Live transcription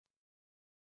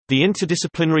The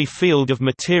interdisciplinary field of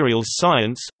materials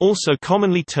science, also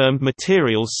commonly termed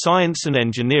materials science and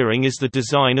engineering, is the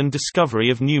design and discovery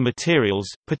of new materials,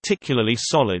 particularly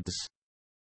solids.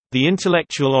 The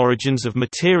intellectual origins of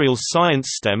materials science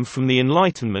stem from the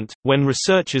Enlightenment, when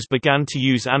researchers began to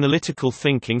use analytical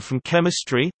thinking from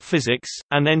chemistry, physics,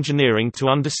 and engineering to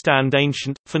understand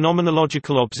ancient,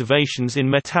 phenomenological observations in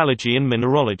metallurgy and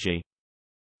mineralogy.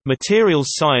 Materials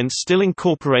science still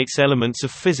incorporates elements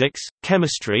of physics,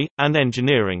 chemistry, and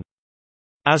engineering.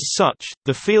 As such,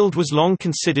 the field was long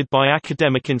considered by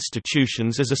academic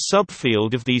institutions as a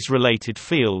subfield of these related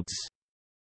fields.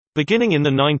 Beginning in the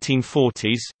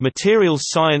 1940s, materials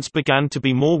science began to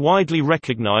be more widely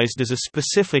recognized as a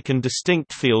specific and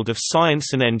distinct field of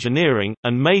science and engineering,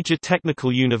 and major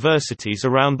technical universities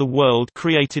around the world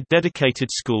created dedicated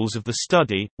schools of the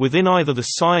study, within either the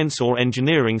science or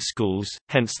engineering schools,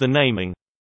 hence the naming.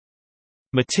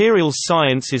 Materials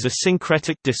science is a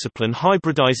syncretic discipline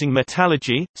hybridizing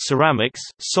metallurgy, ceramics,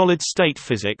 solid-state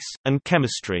physics, and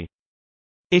chemistry.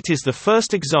 It is the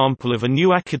first example of a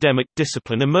new academic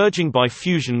discipline emerging by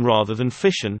fusion rather than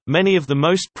fission. Many of the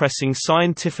most pressing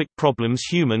scientific problems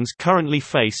humans currently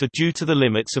face are due to the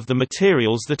limits of the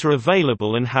materials that are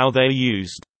available and how they are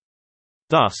used.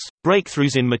 Thus,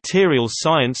 breakthroughs in materials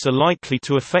science are likely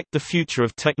to affect the future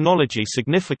of technology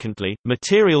significantly.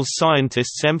 Materials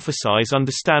scientists emphasize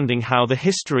understanding how the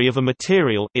history of a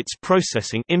material, its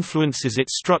processing, influences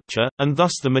its structure, and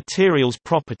thus the material's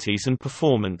properties and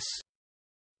performance.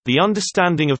 The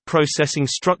understanding of processing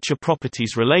structure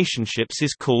properties relationships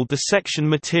is called the section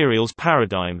materials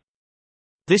paradigm.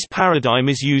 This paradigm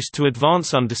is used to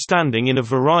advance understanding in a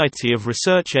variety of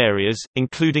research areas,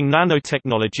 including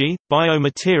nanotechnology,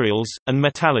 biomaterials, and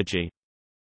metallurgy.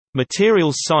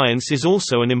 Materials science is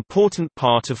also an important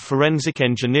part of forensic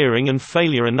engineering and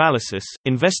failure analysis,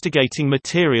 investigating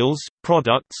materials,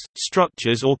 products,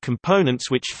 structures or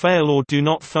components which fail or do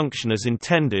not function as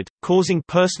intended, causing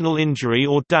personal injury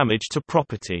or damage to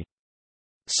property.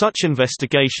 Such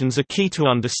investigations are key to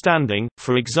understanding,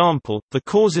 for example, the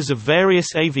causes of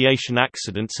various aviation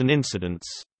accidents and incidents.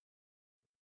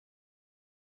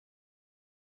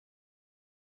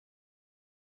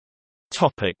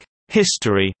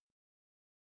 History.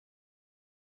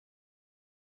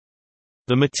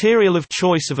 The material of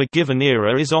choice of a given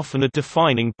era is often a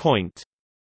defining point.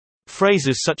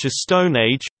 Phrases such as Stone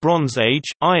Age, Bronze Age,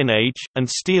 Iron Age, and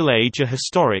Steel Age are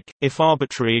historic, if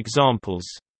arbitrary examples.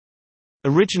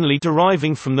 Originally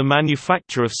deriving from the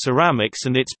manufacture of ceramics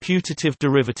and its putative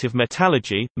derivative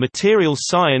metallurgy, materials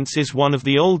science is one of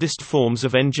the oldest forms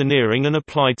of engineering and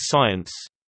applied science.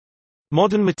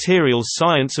 Modern materials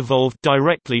science evolved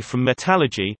directly from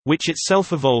metallurgy, which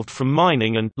itself evolved from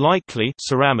mining and likely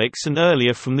ceramics and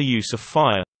earlier from the use of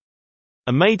fire.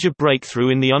 A major breakthrough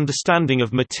in the understanding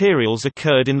of materials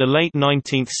occurred in the late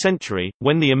 19th century,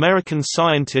 when the American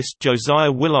scientist Josiah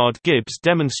Willard Gibbs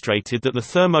demonstrated that the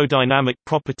thermodynamic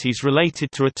properties related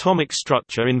to atomic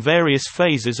structure in various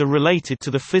phases are related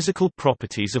to the physical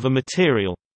properties of a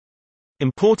material.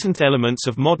 Important elements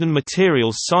of modern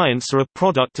materials science are a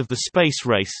product of the space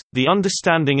race, the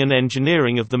understanding and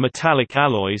engineering of the metallic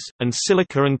alloys, and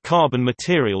silica and carbon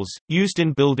materials, used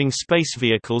in building space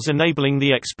vehicles enabling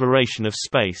the exploration of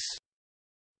space.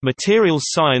 Materials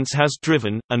science has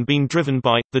driven, and been driven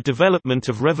by, the development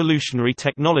of revolutionary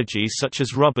technologies such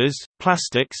as rubbers,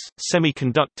 plastics,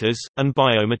 semiconductors, and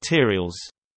biomaterials.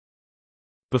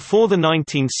 Before the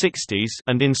 1960s,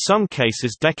 and in some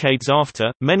cases decades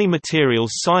after, many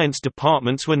materials science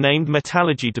departments were named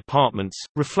metallurgy departments,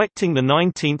 reflecting the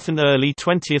 19th and early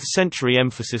 20th century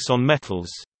emphasis on metals.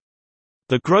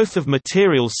 The growth of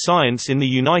materials science in the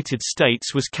United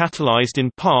States was catalyzed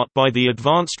in part by the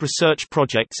Advanced Research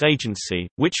Projects Agency,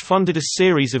 which funded a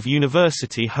series of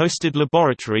university-hosted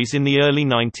laboratories in the early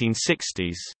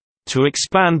 1960s. To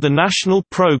expand the national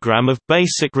program of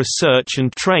basic research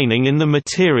and training in the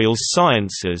materials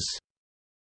sciences.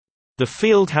 The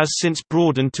field has since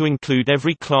broadened to include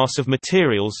every class of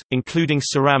materials, including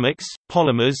ceramics,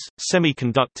 polymers,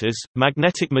 semiconductors,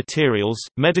 magnetic materials,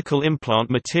 medical implant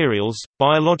materials,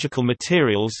 biological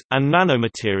materials, and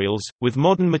nanomaterials, with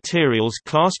modern materials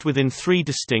classed within three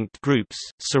distinct groups: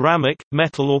 ceramic,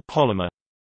 metal or polymer.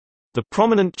 The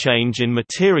prominent change in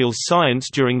materials science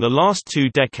during the last 2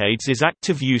 decades is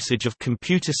active usage of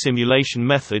computer simulation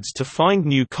methods to find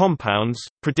new compounds,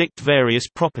 predict various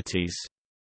properties.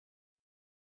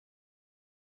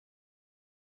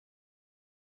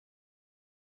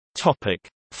 Topic: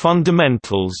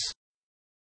 Fundamentals.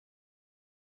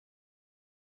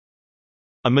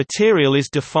 A material is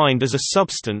defined as a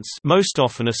substance, most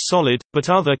often a solid, but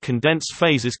other condensed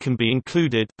phases can be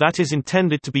included, that is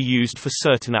intended to be used for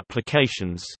certain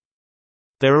applications.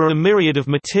 There are a myriad of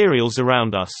materials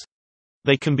around us.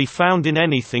 They can be found in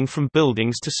anything from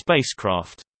buildings to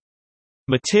spacecraft.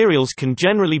 Materials can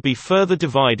generally be further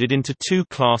divided into two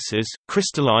classes,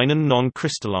 crystalline and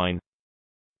non-crystalline.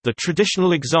 The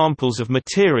traditional examples of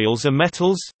materials are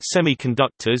metals,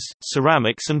 semiconductors,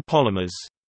 ceramics and polymers.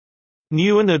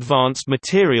 New and advanced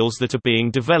materials that are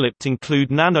being developed include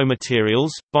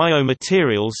nanomaterials,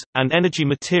 biomaterials, and energy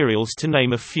materials to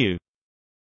name a few.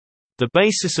 The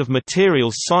basis of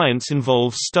materials science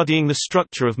involves studying the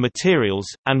structure of materials,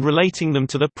 and relating them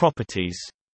to their properties.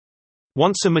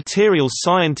 Once a materials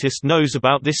scientist knows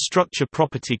about this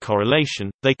structure-property correlation,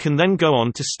 they can then go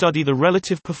on to study the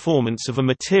relative performance of a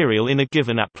material in a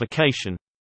given application.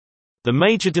 The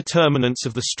major determinants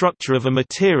of the structure of a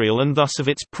material and thus of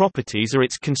its properties are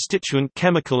its constituent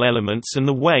chemical elements and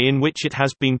the way in which it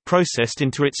has been processed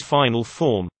into its final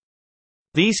form.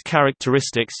 These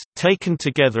characteristics, taken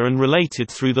together and related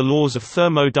through the laws of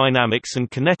thermodynamics and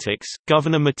kinetics,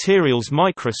 govern a material's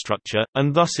microstructure,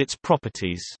 and thus its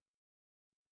properties.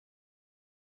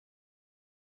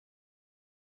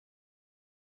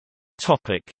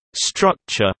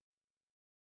 Structure.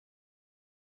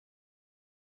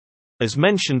 As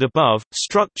mentioned above,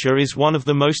 structure is one of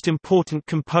the most important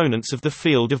components of the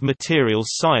field of materials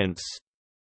science.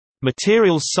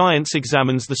 Materials science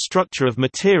examines the structure of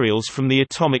materials from the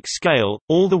atomic scale,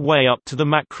 all the way up to the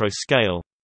macro scale.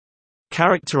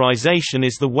 Characterization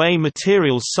is the way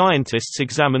materials scientists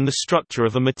examine the structure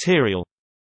of a material.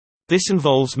 This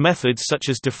involves methods such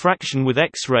as diffraction with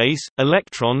X-rays,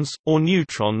 electrons, or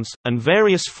neutrons, and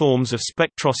various forms of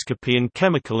spectroscopy and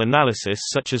chemical analysis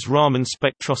such as Raman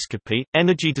spectroscopy,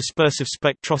 energy dispersive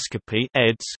spectroscopy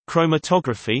 (EDS),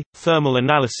 chromatography, thermal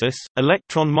analysis,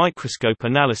 electron microscope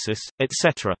analysis,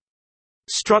 etc.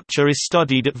 Structure is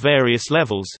studied at various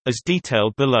levels, as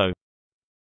detailed below.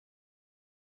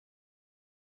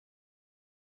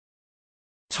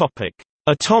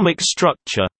 Atomic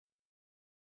structure.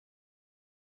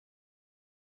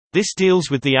 This deals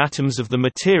with the atoms of the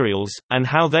materials, and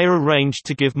how they are arranged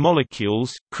to give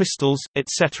molecules, crystals,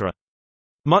 etc.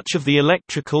 Much of the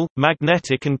electrical,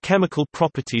 magnetic and chemical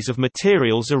properties of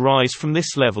materials arise from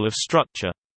this level of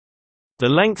structure. The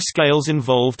length scales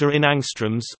involved are in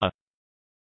angstroms.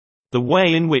 The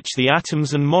way in which the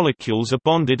atoms and molecules are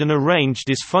bonded and arranged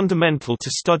is fundamental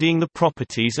to studying the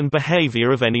properties and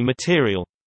behavior of any material.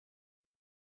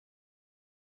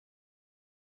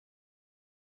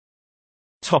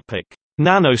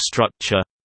 Nanostructure.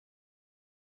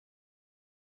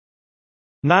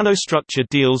 Nanostructure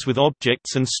deals with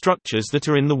objects and structures that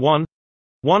are in the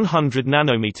 100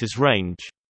 nanometers range.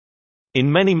 In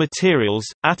many materials,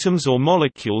 atoms or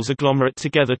molecules agglomerate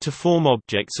together to form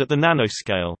objects at the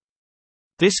nanoscale.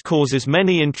 This causes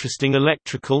many interesting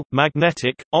electrical,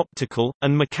 magnetic, optical,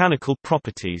 and mechanical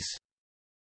properties.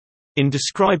 In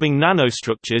describing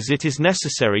nanostructures, it is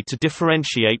necessary to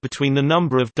differentiate between the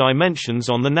number of dimensions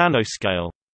on the nanoscale.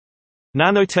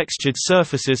 Nanotextured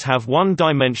surfaces have one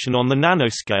dimension on the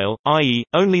nanoscale, i.e.,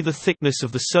 only the thickness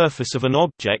of the surface of an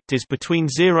object is between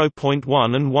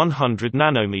 0.1 and 100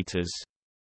 nanometers.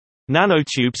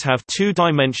 Nanotubes have two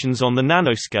dimensions on the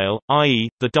nanoscale, i.e.,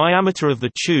 the diameter of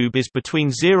the tube is between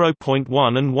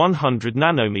 0.1 and 100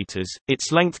 nanometers,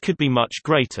 its length could be much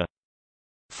greater.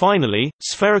 Finally,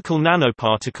 spherical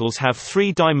nanoparticles have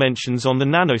three dimensions on the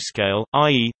nanoscale,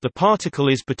 i.e., the particle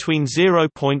is between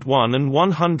 0.1 and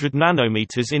 100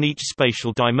 nanometers in each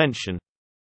spatial dimension.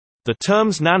 The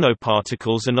terms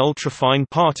nanoparticles and ultrafine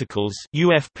particles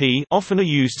 (UFP) often are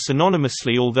used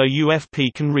synonymously, although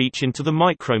UFP can reach into the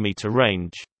micrometer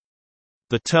range.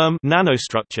 The term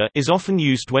nanostructure is often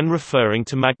used when referring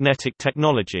to magnetic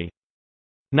technology.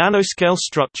 Nanoscale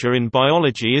structure in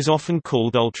biology is often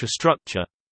called ultrastructure.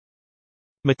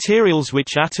 Materials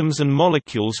which atoms and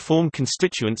molecules form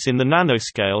constituents in the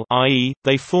nanoscale, i.e.,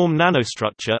 they form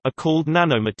nanostructure, are called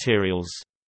nanomaterials.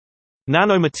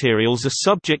 Nanomaterials are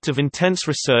subject of intense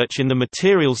research in the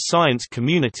materials science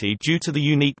community due to the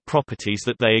unique properties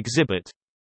that they exhibit.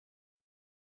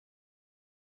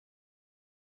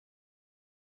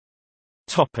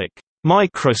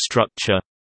 Microstructure.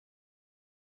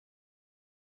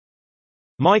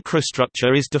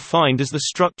 Microstructure is defined as the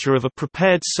structure of a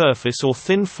prepared surface or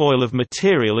thin foil of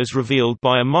material as revealed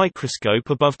by a microscope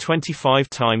above 25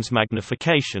 times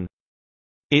magnification.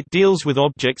 It deals with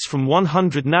objects from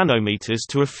 100 nanometers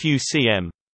to a few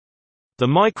cm. The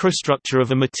microstructure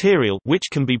of a material, which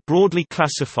can be broadly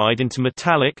classified into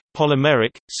metallic,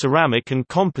 polymeric, ceramic and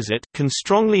composite, can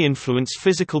strongly influence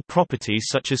physical properties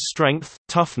such as strength,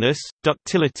 toughness,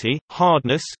 ductility,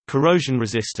 hardness, corrosion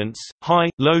resistance, high,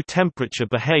 low temperature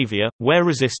behavior, wear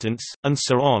resistance, and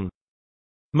so on.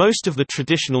 Most of the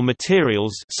traditional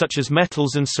materials, such as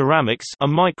metals and ceramics, are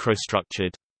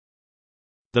microstructured.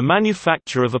 The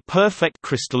manufacture of a perfect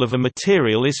crystal of a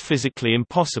material is physically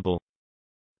impossible.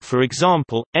 For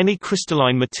example, any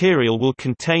crystalline material will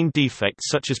contain defects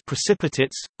such as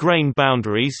precipitates, grain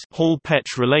boundaries,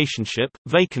 Hall-Petch relationship,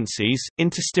 vacancies,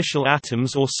 interstitial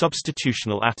atoms or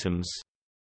substitutional atoms.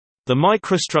 The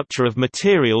microstructure of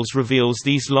materials reveals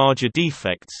these larger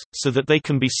defects, so that they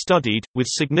can be studied, with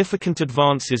significant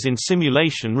advances in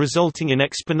simulation resulting in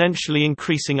exponentially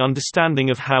increasing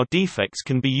understanding of how defects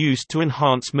can be used to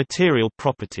enhance material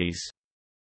properties.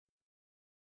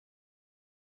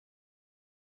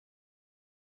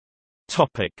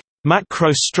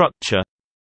 Macrostructure.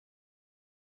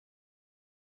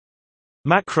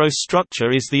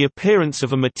 Macrostructure is the appearance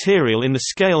of a material in the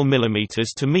scale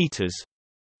millimeters to meters.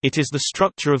 It is the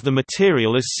structure of the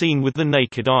material as seen with the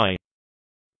naked eye.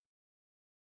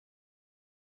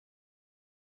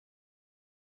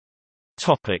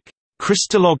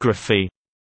 Crystallography.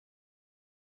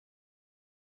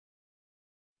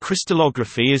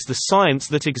 Crystallography is the science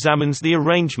that examines the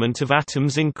arrangement of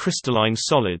atoms in crystalline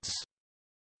solids.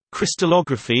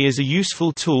 Crystallography is a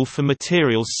useful tool for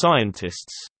materials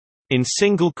scientists. In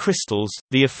single crystals,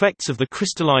 the effects of the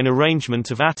crystalline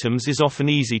arrangement of atoms is often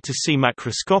easy to see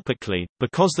macroscopically,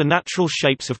 because the natural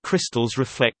shapes of crystals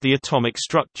reflect the atomic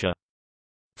structure.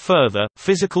 Further,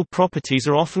 physical properties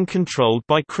are often controlled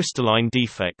by crystalline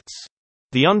defects.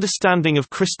 The understanding of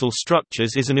crystal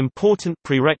structures is an important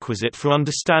prerequisite for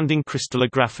understanding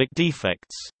crystallographic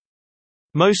defects.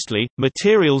 Mostly,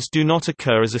 materials do not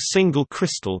occur as a single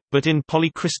crystal, but in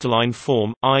polycrystalline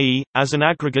form, i.e., as an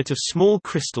aggregate of small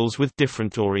crystals with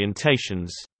different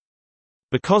orientations.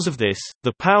 Because of this,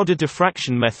 the powder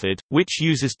diffraction method, which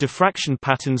uses diffraction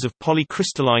patterns of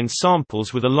polycrystalline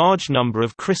samples with a large number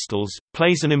of crystals,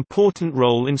 plays an important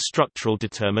role in structural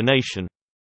determination.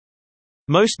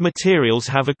 Most materials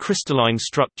have a crystalline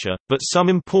structure, but some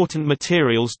important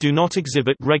materials do not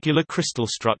exhibit regular crystal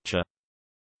structure.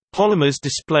 Polymers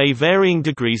display varying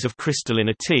degrees of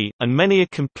crystallinity, and many are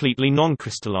completely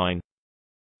non-crystalline.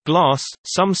 Glass,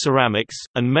 some ceramics,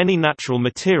 and many natural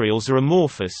materials are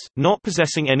amorphous, not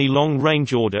possessing any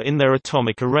long-range order in their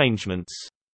atomic arrangements.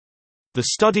 The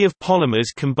study of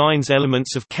polymers combines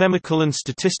elements of chemical and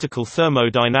statistical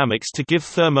thermodynamics to give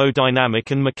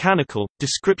thermodynamic and mechanical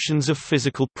descriptions of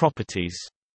physical properties.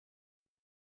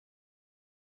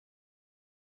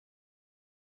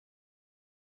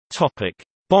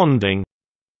 Bonding.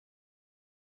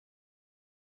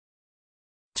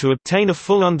 To obtain a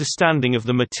full understanding of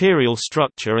the material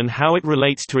structure and how it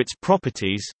relates to its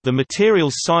properties, the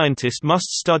materials scientist must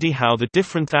study how the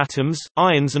different atoms,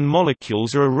 ions and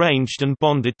molecules are arranged and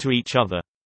bonded to each other.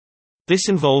 This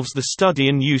involves the study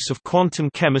and use of quantum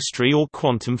chemistry or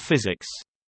quantum physics.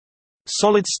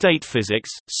 Solid-state physics,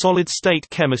 solid-state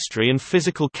chemistry and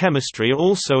physical chemistry are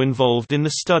also involved in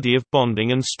the study of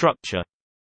bonding and structure.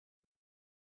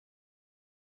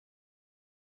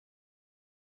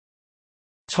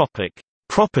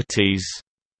 Properties.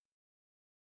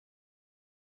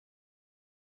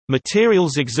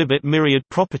 Materials exhibit myriad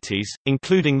properties,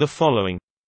 including the following.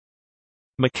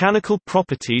 Mechanical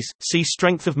properties, see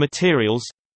strength of materials.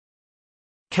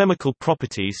 Chemical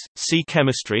properties, see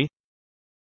chemistry.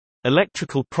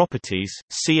 Electrical properties,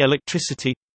 see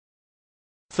electricity.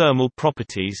 Thermal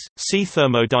properties, see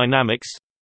thermodynamics.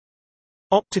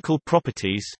 Optical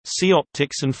properties, see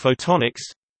optics and photonics.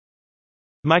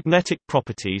 Magnetic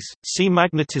properties, see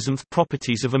magnetism.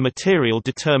 Properties of a material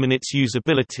determine its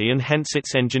usability and hence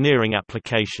its engineering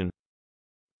application.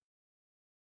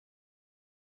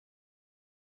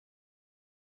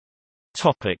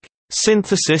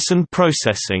 Synthesis and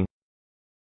processing.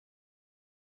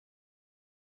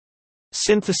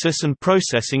 Synthesis and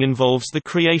processing involves the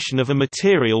creation of a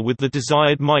material with the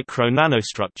desired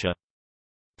micro-nanostructure.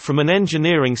 From an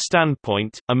engineering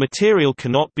standpoint, a material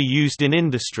cannot be used in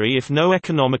industry if no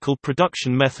economical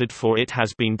production method for it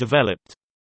has been developed.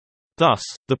 Thus,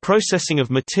 the processing of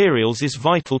materials is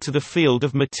vital to the field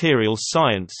of materials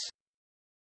science.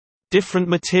 Different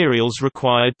materials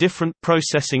require different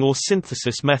processing or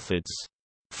synthesis methods.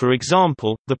 For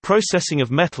example, the processing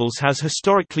of metals has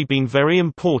historically been very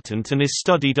important and is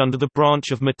studied under the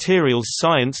branch of materials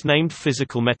science named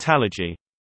physical metallurgy.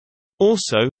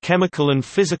 Also, chemical and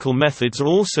physical methods are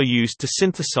also used to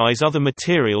synthesize other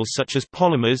materials such as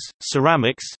polymers,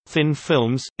 ceramics, thin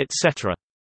films, etc.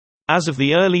 As of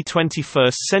the early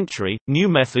 21st century, new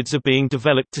methods are being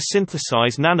developed to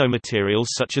synthesize nanomaterials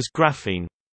such as graphene.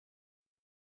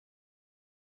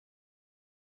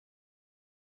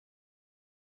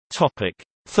 Topic: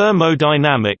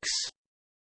 Thermodynamics.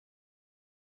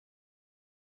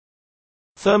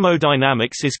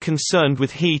 Thermodynamics is concerned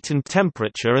with heat and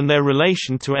temperature and their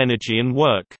relation to energy and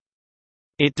work.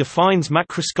 It defines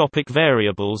macroscopic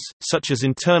variables, such as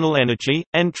internal energy,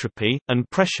 entropy, and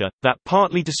pressure, that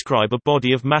partly describe a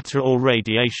body of matter or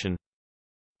radiation.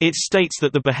 It states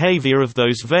that the behavior of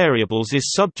those variables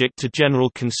is subject to general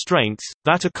constraints,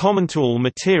 that are common to all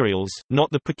materials,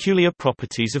 not the peculiar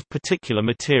properties of particular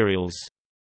materials.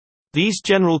 These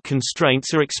general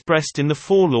constraints are expressed in the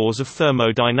four laws of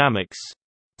thermodynamics.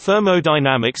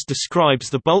 Thermodynamics describes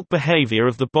the bulk behavior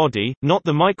of the body, not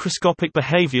the microscopic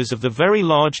behaviors of the very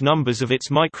large numbers of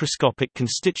its microscopic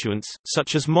constituents,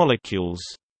 such as molecules.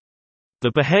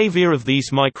 The behavior of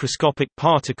these microscopic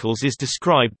particles is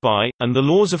described by, and the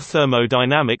laws of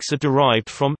thermodynamics are derived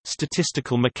from,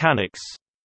 statistical mechanics.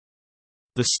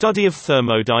 The study of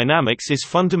thermodynamics is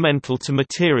fundamental to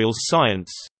materials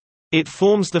science. It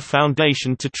forms the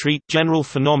foundation to treat general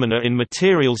phenomena in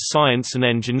materials science and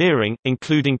engineering,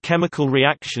 including chemical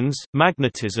reactions,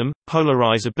 magnetism,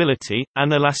 polarizability,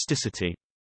 and elasticity.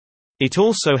 It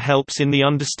also helps in the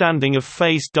understanding of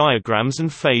phase diagrams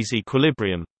and phase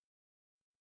equilibrium.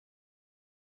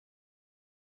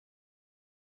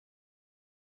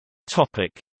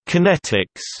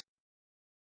 Kinetics.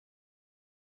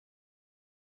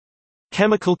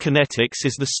 Chemical kinetics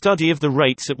is the study of the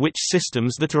rates at which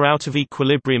systems that are out of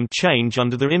equilibrium change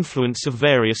under the influence of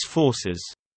various forces.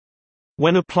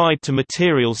 When applied to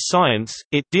materials science,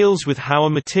 it deals with how a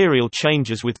material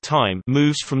changes with time,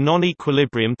 moves from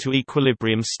non-equilibrium to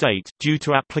equilibrium state, due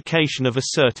to application of a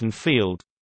certain field.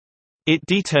 It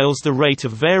details the rate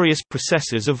of various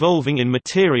processes evolving in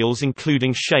materials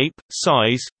including shape,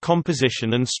 size,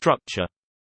 composition and structure.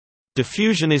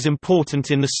 Diffusion is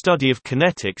important in the study of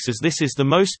kinetics as this is the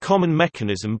most common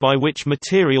mechanism by which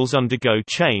materials undergo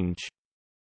change.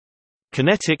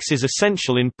 Kinetics is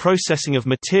essential in processing of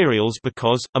materials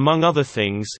because, among other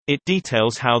things, it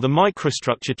details how the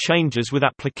microstructure changes with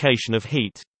application of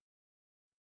heat.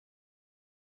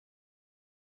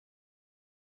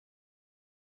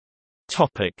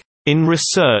 In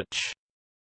research.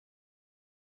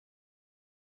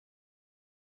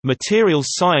 Materials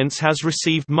science has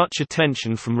received much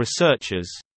attention from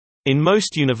researchers. In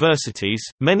most universities,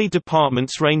 many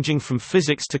departments ranging from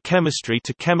physics to chemistry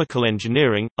to chemical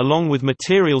engineering, along with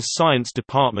materials science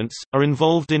departments, are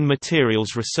involved in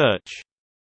materials research.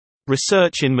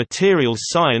 Research in materials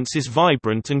science is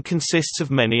vibrant and consists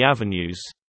of many avenues.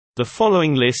 The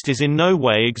following list is in no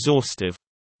way exhaustive.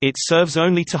 It serves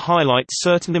only to highlight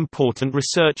certain important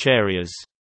research areas.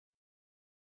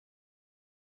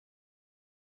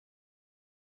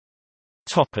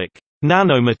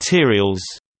 Nanomaterials.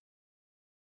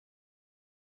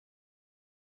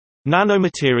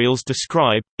 Nanomaterials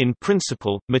describe, in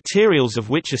principle, materials of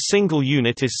which a single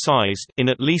unit is sized in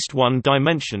at least one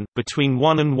dimension, between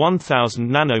 1 and 1000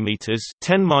 nanometers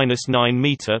 10⁻⁹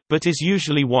 meter, but is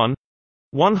usually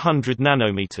 100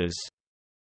 nanometers.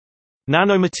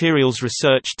 Nanomaterials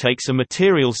research takes a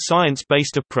materials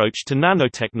science-based approach to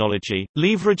nanotechnology,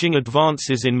 leveraging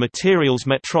advances in materials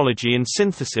metrology and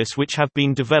synthesis which have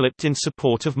been developed in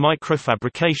support of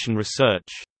microfabrication research.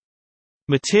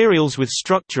 Materials with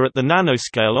structure at the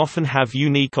nanoscale often have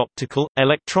unique optical,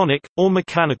 electronic, or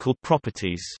mechanical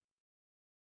properties.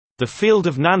 The field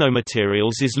of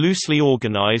nanomaterials is loosely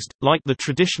organized, like the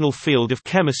traditional field of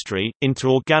chemistry, into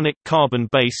organic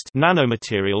carbon-based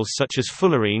nanomaterials such as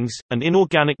fullerenes, and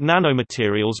inorganic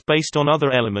nanomaterials based on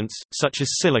other elements, such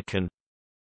as silicon.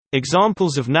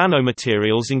 Examples of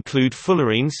nanomaterials include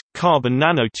fullerenes, carbon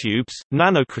nanotubes,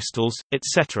 nanocrystals,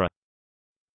 etc.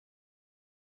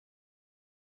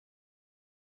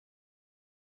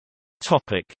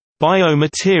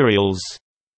 Biomaterials.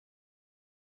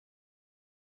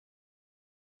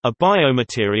 A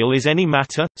biomaterial is any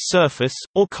matter, surface,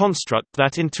 or construct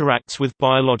that interacts with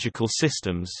biological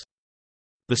systems.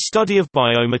 The study of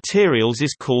biomaterials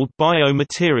is called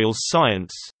biomaterials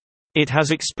science. It has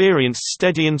experienced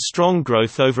steady and strong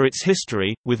growth over its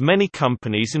history, with many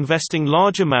companies investing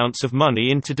large amounts of money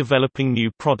into developing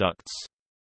new products.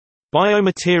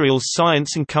 Biomaterials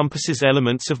science encompasses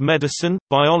elements of medicine,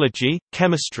 biology,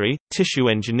 chemistry, tissue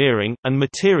engineering, and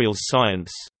materials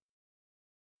science.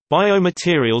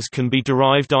 Biomaterials can be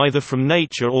derived either from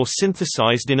nature or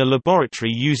synthesized in a laboratory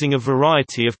using a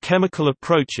variety of chemical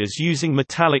approaches using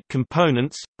metallic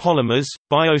components, polymers,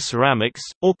 bioceramics,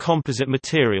 or composite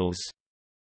materials.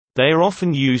 They are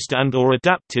often used and/or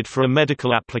adapted for a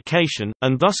medical application,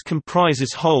 and thus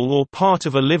comprises whole or part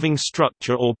of a living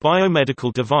structure or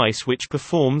biomedical device which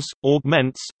performs,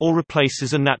 augments, or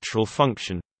replaces a natural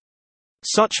function.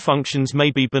 Such functions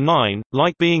may be benign,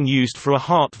 like being used for a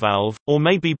heart valve, or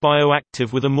may be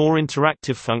bioactive with a more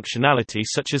interactive functionality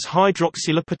such as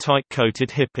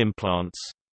hydroxylapatite-coated hip implants.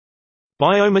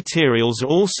 Biomaterials are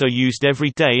also used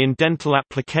every day in dental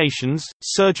applications,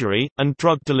 surgery, and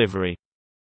drug delivery.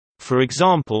 For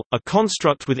example, a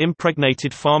construct with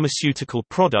impregnated pharmaceutical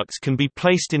products can be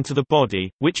placed into the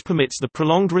body, which permits the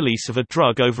prolonged release of a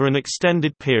drug over an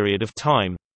extended period of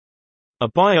time. A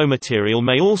biomaterial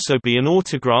may also be an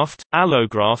autograft,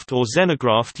 allograft or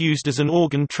xenograft used as an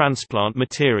organ transplant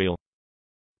material.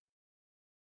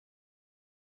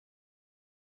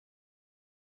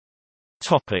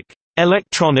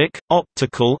 Electronic,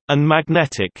 optical, and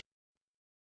magnetic.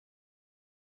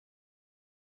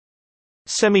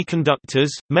 Semiconductors,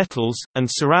 metals, and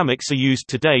ceramics are used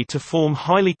today to form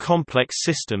highly complex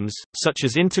systems, such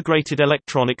as integrated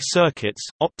electronic circuits,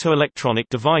 optoelectronic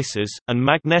devices, and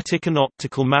magnetic and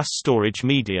optical mass storage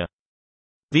media.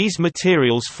 These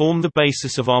materials form the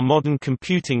basis of our modern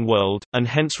computing world, and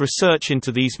hence research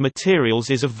into these materials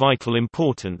is of vital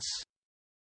importance.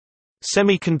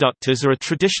 Semiconductors are a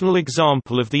traditional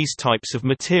example of these types of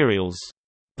materials.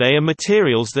 They are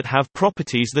materials that have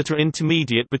properties that are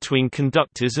intermediate between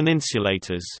conductors and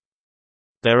insulators.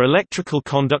 Their electrical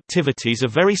conductivities are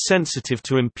very sensitive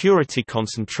to impurity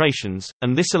concentrations,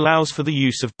 and this allows for the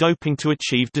use of doping to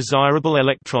achieve desirable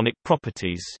electronic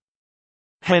properties.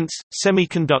 Hence,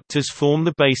 semiconductors form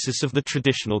the basis of the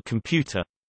traditional computer.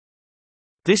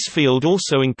 This field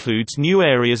also includes new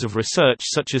areas of research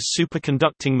such as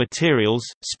superconducting materials,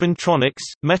 spintronics,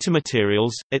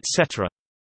 metamaterials, etc.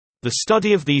 The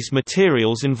study of these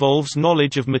materials involves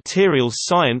knowledge of materials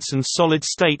science and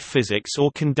solid-state physics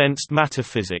or condensed matter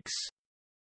physics.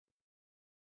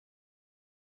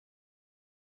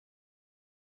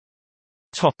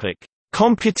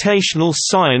 Computational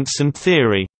science and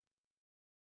theory.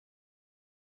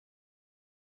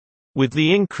 With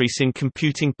the increase in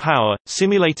computing power,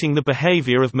 simulating the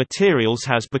behavior of materials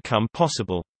has become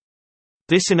possible.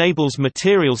 This enables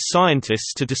materials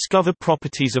scientists to discover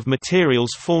properties of materials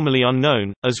formerly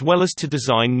unknown, as well as to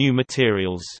design new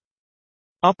materials.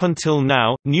 Up until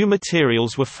now, new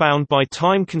materials were found by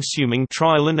time-consuming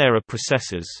trial-and-error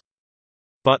processes.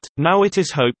 But, now it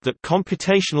is hoped that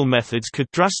computational methods could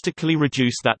drastically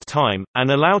reduce that time,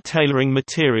 and allow tailoring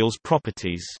materials'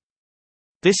 properties.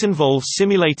 This involves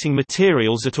simulating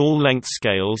materials at all length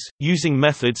scales, using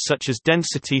methods such as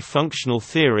density functional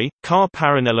theory,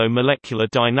 Carr-Parinello molecular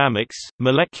dynamics,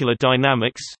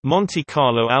 Monte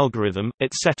Carlo algorithm,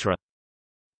 etc.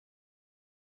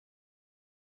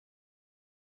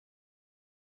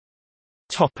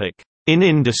 In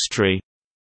industry.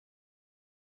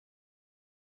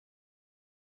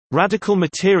 Radical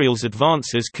materials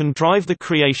advances can drive the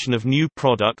creation of new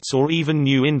products or even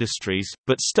new industries,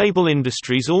 but stable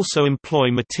industries also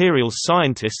employ materials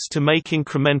scientists to make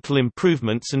incremental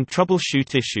improvements and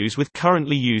troubleshoot issues with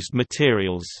currently used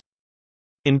materials.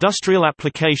 Industrial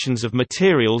applications of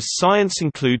materials science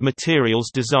include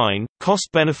materials design,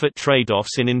 cost-benefit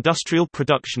trade-offs in industrial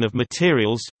production of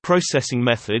materials, processing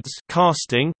methods,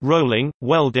 casting, rolling,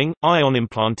 welding, ion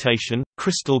implantation,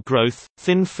 crystal growth,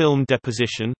 thin film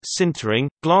deposition, sintering,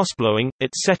 glassblowing,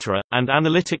 etc., and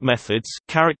analytic methods,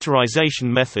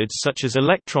 characterization methods such as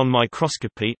electron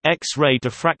microscopy, X-ray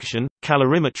diffraction,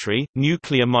 calorimetry,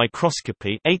 nuclear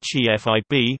microscopy,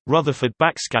 HEFIB, Rutherford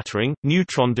backscattering,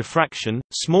 neutron diffraction,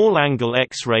 small-angle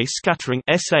X-ray scattering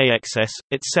SAXS,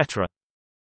 etc.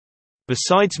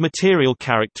 Besides material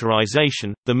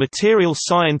characterization, the material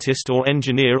scientist or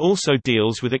engineer also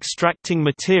deals with extracting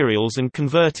materials and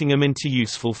converting them into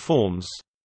useful forms.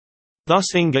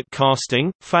 Thus ingot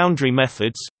casting, foundry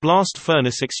methods, blast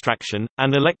furnace extraction,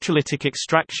 and electrolytic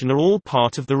extraction are all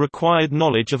part of the required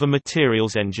knowledge of a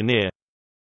materials engineer.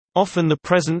 Often the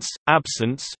presence,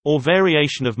 absence, or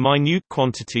variation of minute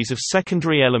quantities of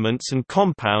secondary elements and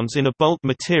compounds in a bulk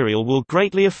material will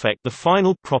greatly affect the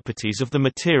final properties of the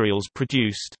materials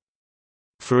produced.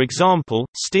 For example,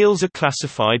 steels are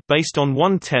classified based on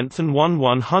 1/10 and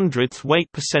 1/100th weight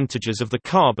percentages of the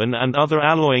carbon and other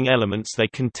alloying elements they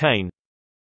contain.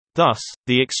 Thus,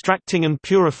 the extracting and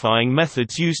purifying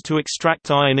methods used to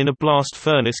extract iron in a blast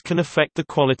furnace can affect the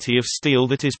quality of steel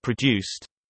that is produced.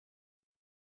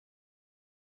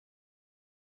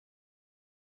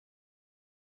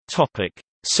 Topic: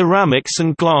 Ceramics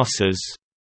and glasses.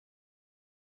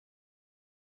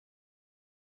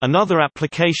 Another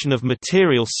application of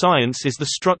material science is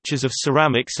the structures of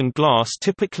ceramics and glass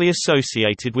typically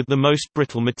associated with the most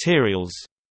brittle materials.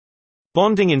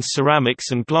 Bonding in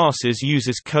ceramics and glasses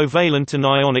uses covalent and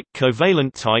ionic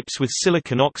covalent types with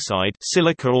silicon oxide,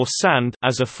 silica or sand,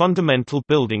 as a fundamental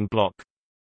building block.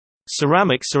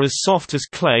 Ceramics are as soft as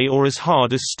clay or as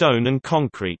hard as stone and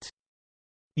concrete.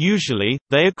 Usually,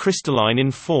 they are crystalline in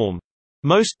form.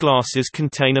 Most glasses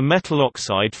contain a metal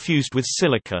oxide fused with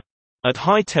silica. At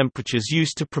high temperatures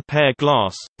used to prepare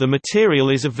glass, the material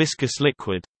is a viscous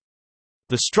liquid.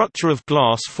 The structure of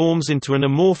glass forms into an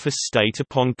amorphous state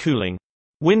upon cooling.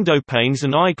 Windowpanes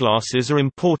and eyeglasses are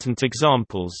important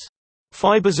examples.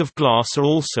 Fibers of glass are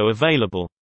also available.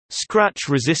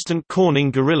 Scratch-resistant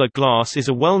Corning Gorilla Glass is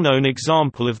a well-known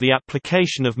example of the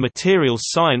application of materials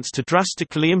science to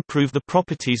drastically improve the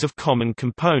properties of common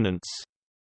components.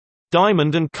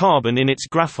 Diamond and carbon in its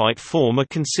graphite form are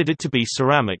considered to be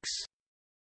ceramics.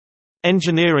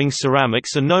 Engineering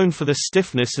ceramics are known for their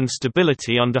stiffness and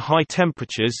stability under high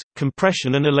temperatures,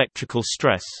 compression and electrical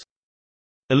stress.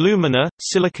 Alumina,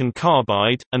 silicon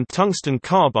carbide, and tungsten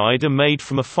carbide are made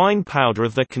from a fine powder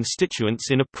of their constituents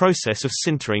in a process of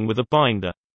sintering with a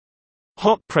binder.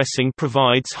 Hot pressing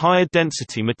provides higher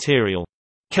density material.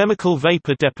 Chemical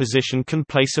vapor deposition can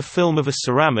place a film of a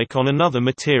ceramic on another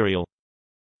material.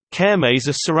 Kermes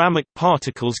are ceramic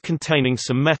particles containing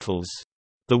some metals.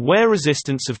 The wear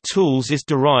resistance of tools is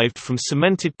derived from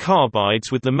cemented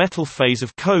carbides with the metal phase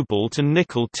of cobalt and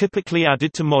nickel typically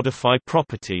added to modify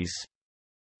properties.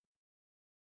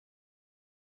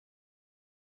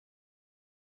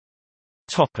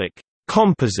 Topic: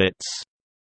 Composites.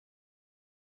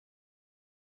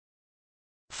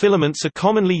 Filaments are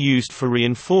commonly used for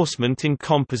reinforcement in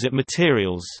composite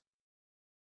materials.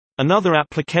 Another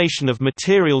application of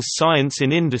materials science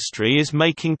in industry is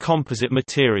making composite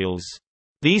materials.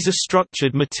 These are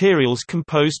structured materials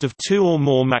composed of two or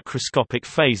more macroscopic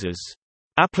phases.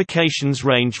 Applications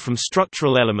range from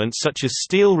structural elements such as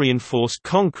steel-reinforced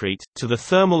concrete, to the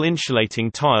thermal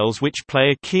insulating tiles which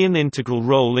play a key and integral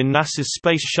role in NASA's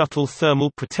Space Shuttle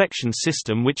thermal protection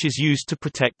system, which is used to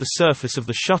protect the surface of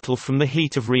the shuttle from the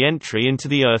heat of re-entry into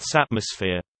the Earth's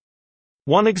atmosphere.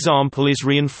 One example is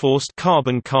reinforced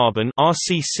carbon-carbon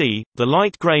 (RCC), the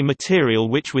light gray material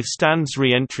which withstands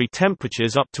re-entry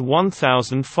temperatures up to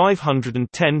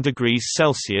 1510 degrees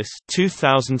Celsius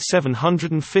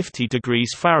 (2750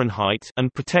 degrees Fahrenheit)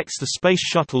 and protects the Space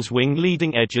Shuttle's wing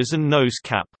leading edges and nose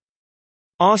cap.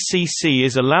 RCC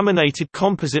is a laminated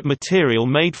composite material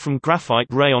made from graphite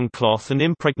rayon cloth and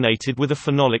impregnated with a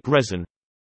phenolic resin.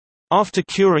 After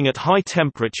curing at high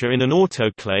temperature in an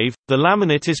autoclave, the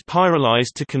laminate is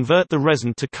pyrolyzed to convert the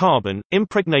resin to carbon,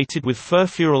 impregnated with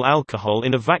furfuryl alcohol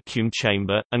in a vacuum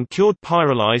chamber, and cured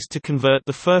pyrolyzed to convert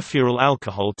the furfuryl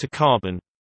alcohol to carbon.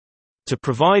 To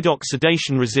provide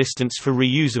oxidation resistance for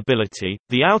reusability,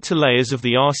 the outer layers of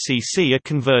the RCC are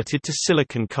converted to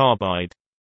silicon carbide.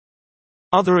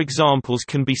 Other examples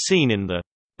can be seen in the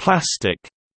plastic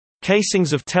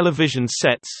casings of television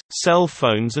sets, cell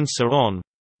phones and so on.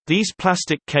 These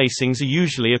plastic casings are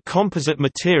usually a composite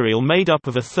material made up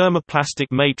of a thermoplastic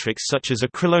matrix such as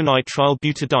acrylonitrile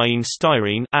butadiene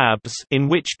styrene (ABS), in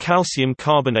which calcium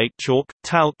carbonate chalk,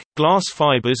 talc, glass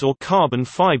fibers or carbon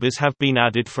fibers have been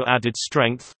added for added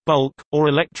strength, bulk, or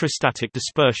electrostatic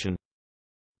dispersion.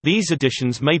 These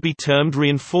additions may be termed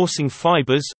reinforcing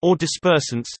fibers, or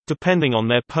dispersants, depending on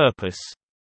their purpose.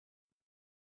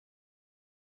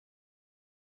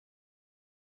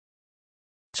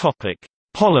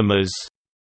 Polymers.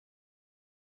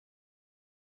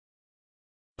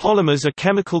 Polymers are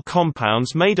chemical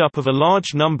compounds made up of a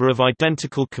large number of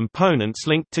identical components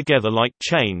linked together like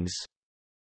chains.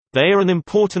 They are an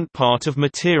important part of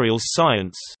materials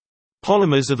science.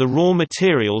 Polymers are the raw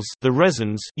materials, the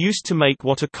resins, used to make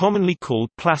what are commonly called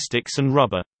plastics and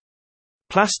rubber.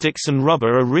 Plastics and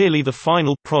rubber are really the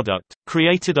final product,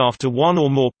 created after one or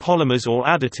more polymers or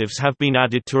additives have been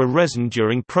added to a resin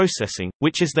during processing,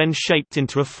 which is then shaped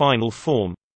into a final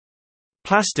form.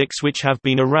 Plastics which have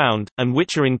been around, and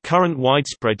which are in current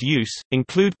widespread use,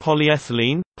 include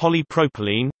polyethylene,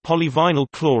 polypropylene, polyvinyl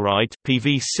chloride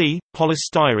 (PVC),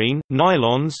 polystyrene,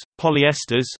 nylons,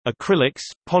 polyesters, acrylics,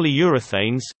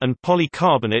 polyurethanes, and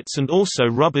polycarbonates, and also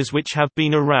rubbers which have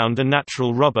been around are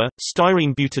natural rubber,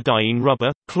 styrene butadiene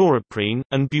rubber, chloroprene,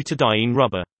 and butadiene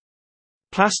rubber.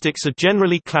 Plastics are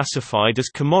generally classified as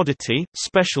commodity,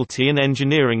 specialty and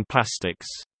engineering plastics.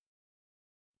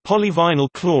 Polyvinyl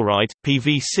chloride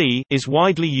 (PVC) is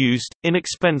widely used,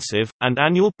 inexpensive, and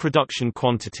annual production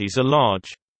quantities are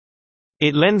large.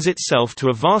 It lends itself to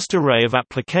a vast array of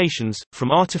applications,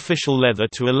 from artificial leather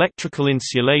to electrical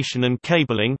insulation and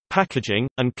cabling, packaging,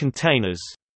 and containers.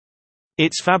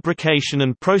 Its fabrication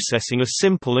and processing are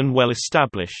simple and well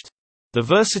established. The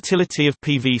versatility of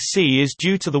PVC is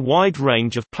due to the wide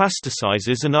range of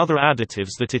plasticizers and other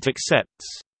additives that it accepts.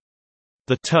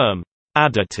 The term,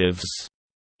 additives,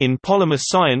 in polymer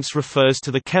science refers to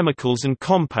the chemicals and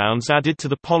compounds added to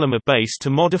the polymer base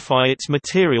to modify its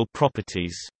material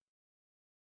properties.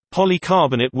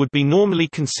 Polycarbonate would be normally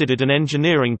considered an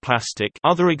engineering plastic.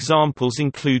 Other examples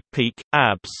include PEEK,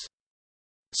 ABS.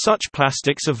 Such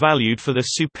plastics are valued for their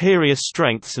superior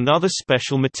strengths and other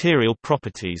special material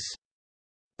properties.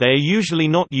 They are usually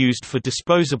not used for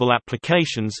disposable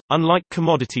applications, unlike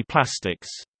commodity plastics.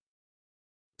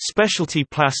 Specialty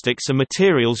plastics are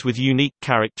materials with unique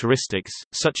characteristics,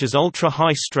 such as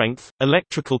ultra-high strength,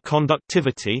 electrical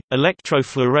conductivity,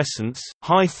 electrofluorescence,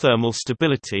 high thermal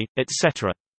stability,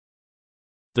 etc.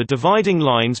 The dividing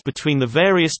lines between the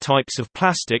various types of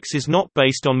plastics is not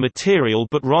based on material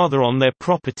but rather on their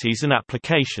properties and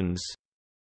applications.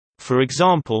 For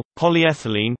example,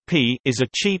 polyethylene (P) is a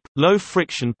cheap,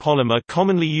 low-friction polymer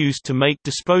commonly used to make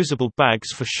disposable bags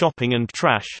for shopping and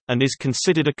trash, and is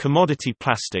considered a commodity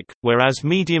plastic, whereas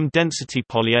medium-density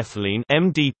polyethylene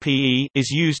 (MDPE)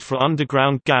 is used for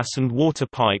underground gas and water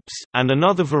pipes, and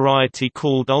another variety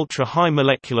called ultra-high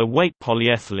molecular weight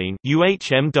polyethylene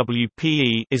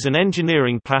 (UHMWPE) is an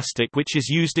engineering plastic which is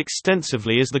used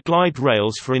extensively as the glide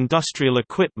rails for industrial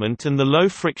equipment and the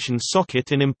low-friction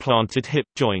socket in implanted hip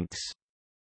joints.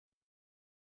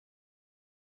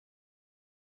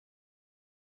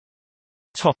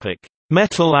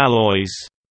 Metal alloys.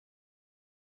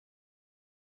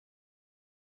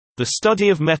 The study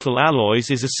of metal alloys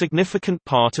is a significant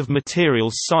part of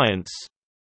materials science.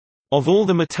 Of all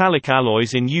the metallic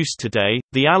alloys in use today,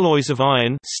 the alloys of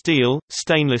iron, steel,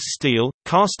 stainless steel,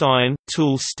 cast iron,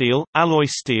 tool steel, alloy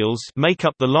steels make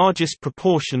up the largest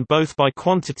proportion both by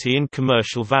quantity and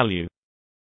commercial value.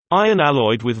 Iron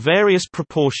alloyed with various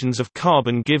proportions of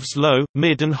carbon gives low,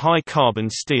 mid and high carbon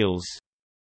steels.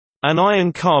 An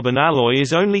iron-carbon alloy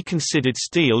is only considered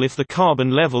steel if the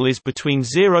carbon level is between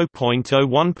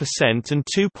 0.01% and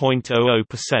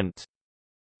 2.00%.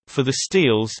 For the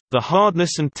steels, the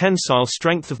hardness and tensile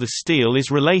strength of the steel is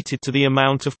related to the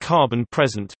amount of carbon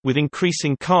present, with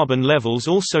increasing carbon levels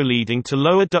also leading to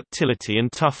lower ductility and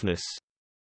toughness.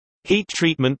 Heat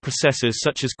treatment processes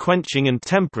such as quenching and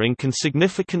tempering can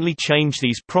significantly change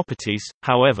these properties,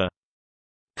 however.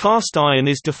 Cast iron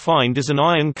is defined as an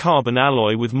iron-carbon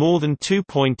alloy with more than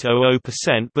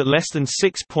 2.00% but less than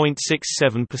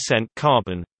 6.67%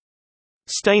 carbon.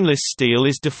 Stainless steel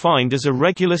is defined as a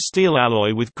regular steel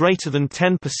alloy with greater than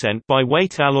 10% by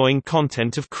weight alloying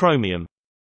content of chromium.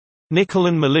 Nickel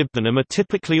and molybdenum are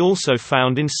typically also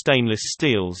found in stainless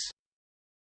steels.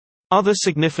 Other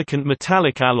significant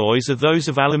metallic alloys are those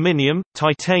of aluminium,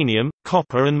 titanium,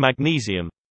 copper and magnesium.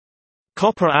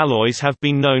 Copper alloys have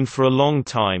been known for a long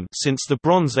time, since the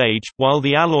Bronze Age, while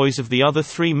the alloys of the other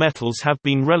three metals have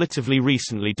been relatively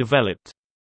recently developed.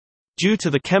 Due to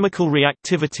the chemical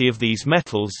reactivity of these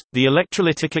metals, the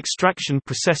electrolytic extraction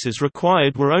processes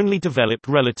required were only developed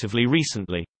relatively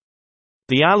recently.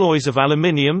 The alloys of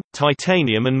aluminium,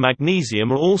 titanium and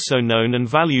magnesium are also known and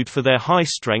valued for their high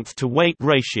strength-to-weight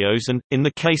ratios and, in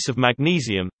the case of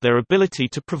magnesium, their ability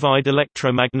to provide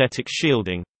electromagnetic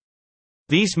shielding.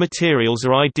 These materials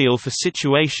are ideal for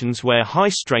situations where high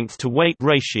strength-to-weight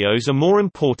ratios are more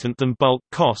important than bulk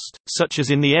cost, such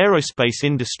as in the aerospace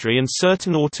industry and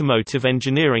certain automotive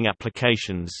engineering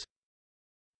applications.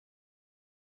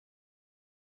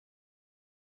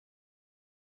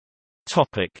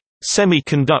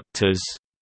 Semiconductors.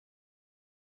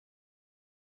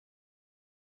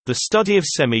 The study of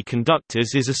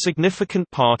semiconductors is a significant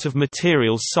part of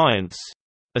materials science.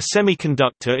 A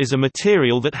semiconductor is a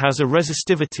material that has a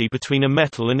resistivity between a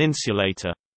metal and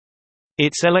insulator.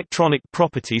 Its electronic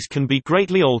properties can be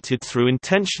greatly altered through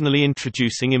intentionally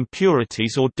introducing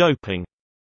impurities or doping.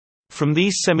 From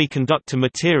these semiconductor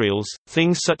materials,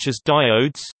 things such as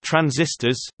diodes,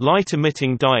 transistors,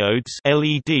 light-emitting diodes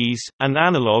 (LEDs), and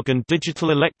analog and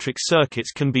digital electric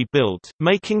circuits can be built,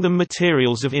 making them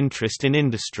materials of interest in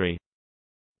industry.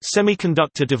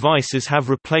 Semiconductor devices have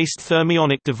replaced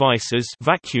thermionic devices,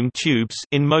 vacuum tubes,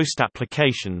 in most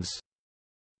applications.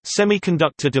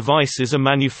 Semiconductor devices are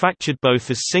manufactured both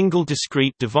as single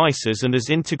discrete devices and as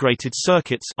integrated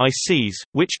circuits (ICs),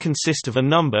 which consist of a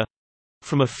number,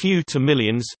 from a few to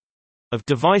millions, of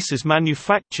devices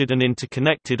manufactured and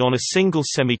interconnected on a single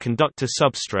semiconductor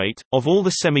substrate. Of all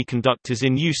the semiconductors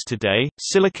in use today,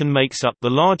 silicon makes up the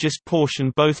largest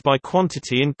portion both by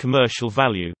quantity and commercial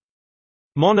value.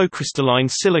 Monocrystalline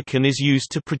silicon is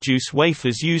used to produce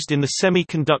wafers used in the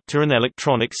semiconductor and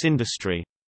electronics industry.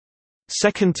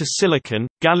 Second to silicon,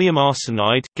 gallium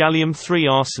arsenide, gallium-3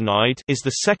 arsenide is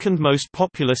the second most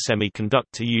popular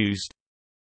semiconductor used.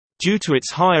 Due to its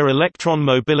higher electron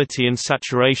mobility and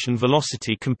saturation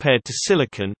velocity compared to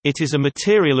silicon, it is a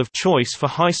material of choice for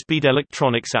high-speed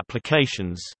electronics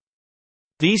applications.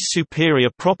 These superior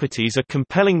properties are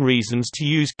compelling reasons to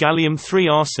use gallium-3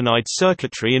 arsenide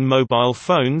circuitry in mobile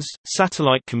phones,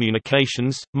 satellite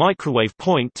communications, microwave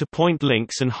point-to-point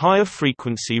links and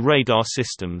higher-frequency radar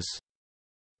systems.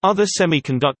 Other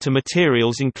semiconductor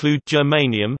materials include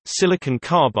germanium, silicon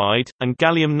carbide, and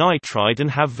gallium nitride and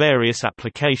have various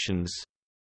applications.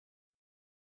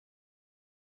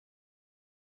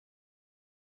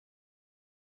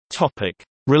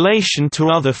 Relation to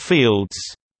other fields.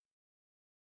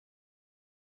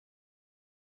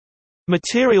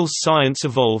 Materials science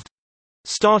evolved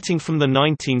starting from the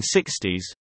 1960s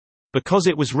because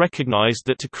it was recognized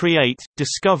that to create,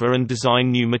 discover and design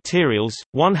new materials,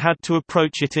 one had to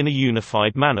approach it in a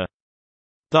unified manner.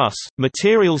 Thus,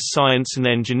 materials science and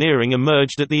engineering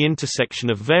emerged at the intersection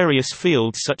of various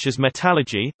fields such as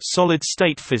metallurgy,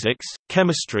 solid-state physics,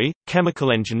 chemistry,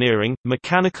 chemical engineering,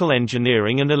 mechanical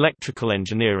engineering and electrical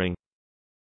engineering.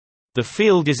 The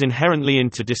field is inherently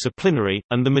interdisciplinary,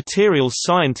 and the materials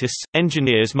scientists,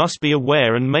 engineers must be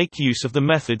aware and make use of the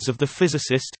methods of the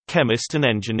physicist, chemist and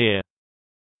engineer.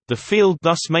 The field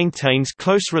thus maintains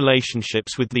close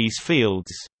relationships with these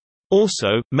fields.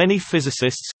 Also, many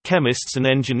physicists, chemists and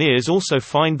engineers also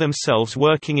find themselves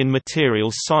working in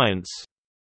materials science.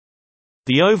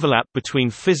 The overlap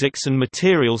between physics and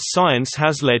materials science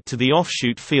has led to the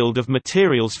offshoot field of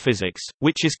materials physics,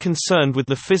 which is concerned with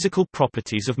the physical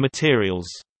properties of materials.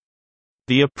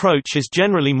 The approach is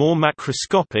generally more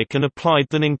macroscopic and applied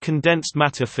than in condensed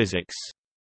matter physics.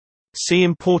 See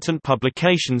important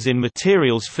publications in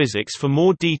materials physics for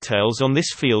more details on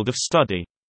this field of study.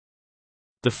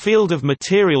 The field of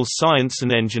materials science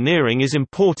and engineering is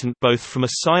important both from a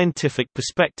scientific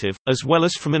perspective, as well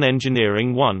as from an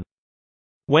engineering one.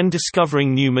 When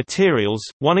discovering new materials,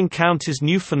 one encounters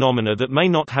new phenomena that may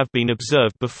not have been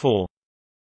observed before.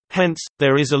 Hence,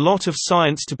 there is a lot of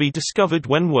science to be discovered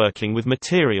when working with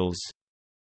materials.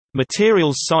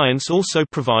 Materials science also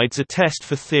provides a test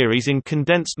for theories in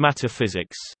condensed matter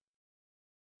physics.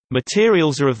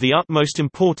 Materials are of the utmost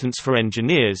importance for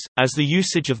engineers, as the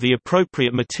usage of the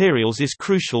appropriate materials is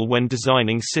crucial when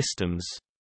designing systems.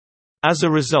 As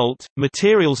a result,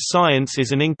 materials science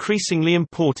is an increasingly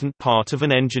important part of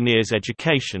an engineer's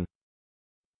education.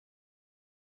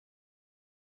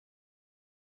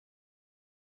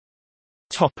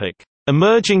 Topic: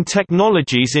 Emerging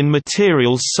technologies in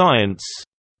materials science.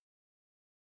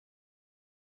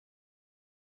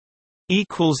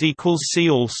 See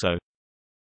also